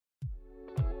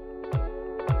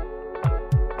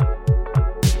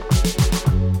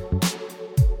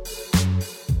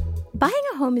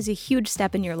home is a huge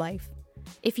step in your life.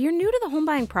 If you're new to the home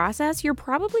buying process, you're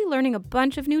probably learning a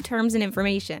bunch of new terms and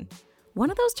information. One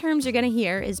of those terms you're going to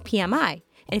hear is PMI.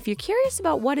 And if you're curious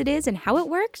about what it is and how it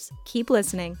works, keep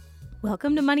listening.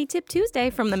 Welcome to Money Tip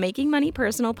Tuesday from the Making Money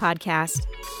Personal podcast.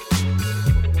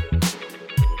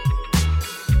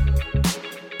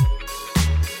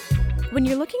 When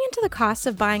you're looking into the costs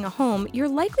of buying a home, you're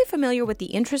likely familiar with the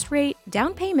interest rate,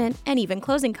 down payment, and even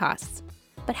closing costs.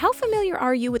 But how familiar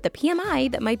are you with the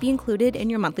PMI that might be included in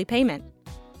your monthly payment?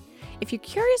 If you're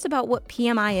curious about what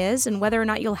PMI is and whether or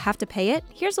not you'll have to pay it,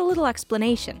 here's a little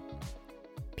explanation.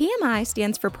 PMI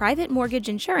stands for Private Mortgage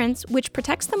Insurance, which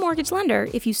protects the mortgage lender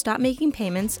if you stop making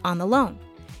payments on the loan.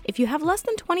 If you have less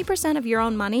than 20% of your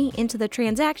own money into the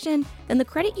transaction, then the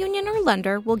credit union or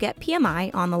lender will get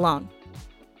PMI on the loan.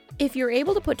 If you're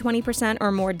able to put 20%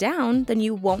 or more down, then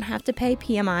you won't have to pay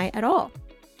PMI at all.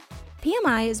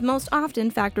 PMI is most often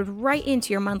factored right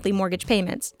into your monthly mortgage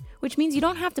payments, which means you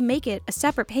don't have to make it a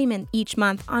separate payment each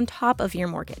month on top of your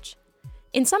mortgage.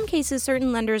 In some cases,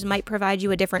 certain lenders might provide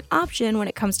you a different option when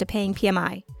it comes to paying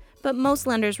PMI, but most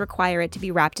lenders require it to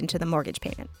be wrapped into the mortgage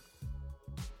payment.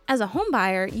 As a home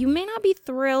buyer, you may not be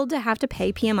thrilled to have to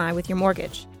pay PMI with your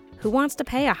mortgage. Who wants to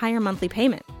pay a higher monthly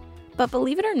payment? But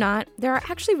believe it or not, there are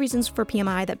actually reasons for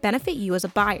PMI that benefit you as a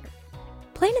buyer.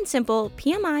 Plain and simple,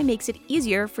 PMI makes it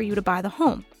easier for you to buy the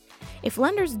home. If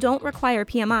lenders don't require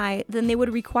PMI, then they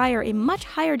would require a much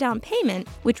higher down payment,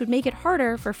 which would make it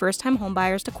harder for first-time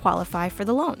homebuyers to qualify for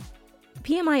the loan.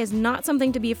 PMI is not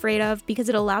something to be afraid of because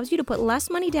it allows you to put less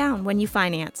money down when you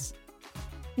finance.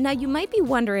 Now, you might be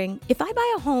wondering, if I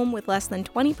buy a home with less than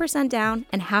 20% down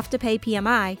and have to pay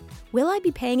PMI, will I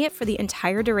be paying it for the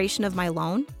entire duration of my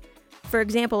loan? For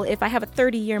example, if I have a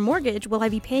 30-year mortgage, will I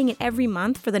be paying it every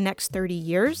month for the next 30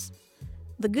 years?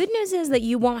 The good news is that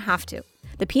you won't have to.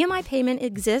 The PMI payment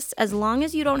exists as long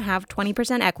as you don't have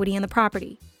 20% equity in the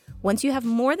property. Once you have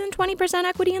more than 20%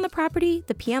 equity in the property,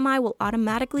 the PMI will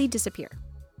automatically disappear.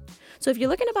 So if you're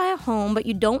looking to buy a home but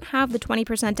you don't have the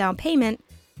 20% down payment,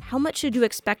 how much should you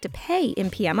expect to pay in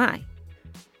PMI?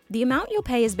 The amount you'll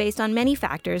pay is based on many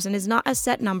factors and is not a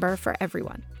set number for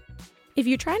everyone. If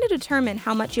you're trying to determine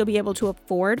how much you'll be able to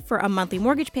afford for a monthly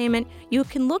mortgage payment, you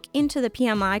can look into the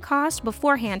PMI cost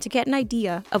beforehand to get an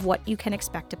idea of what you can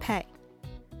expect to pay.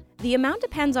 The amount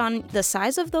depends on the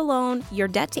size of the loan, your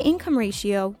debt-to-income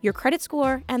ratio, your credit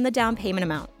score, and the down payment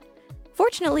amount.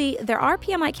 Fortunately, there are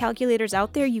PMI calculators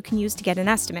out there you can use to get an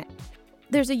estimate.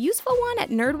 There's a useful one at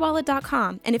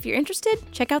nerdwallet.com, and if you're interested,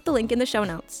 check out the link in the show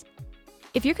notes.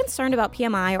 If you're concerned about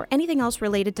PMI or anything else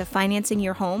related to financing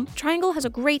your home, Triangle has a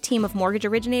great team of mortgage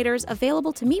originators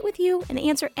available to meet with you and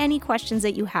answer any questions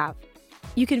that you have.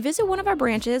 You can visit one of our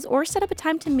branches or set up a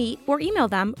time to meet or email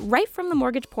them right from the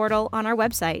mortgage portal on our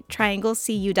website,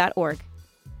 trianglecu.org.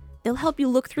 They'll help you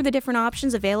look through the different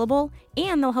options available,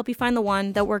 and they'll help you find the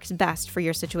one that works best for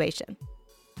your situation.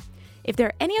 If there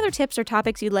are any other tips or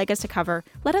topics you'd like us to cover,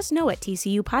 let us know at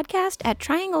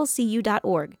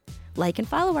tcupodcast@trianglecu.org. Like and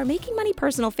follow our Making Money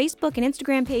Personal Facebook and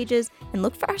Instagram pages, and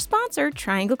look for our sponsor,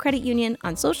 Triangle Credit Union,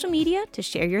 on social media to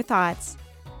share your thoughts.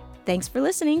 Thanks for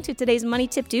listening to today's Money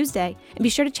Tip Tuesday, and be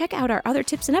sure to check out our other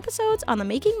tips and episodes on the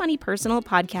Making Money Personal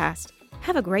podcast.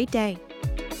 Have a great day.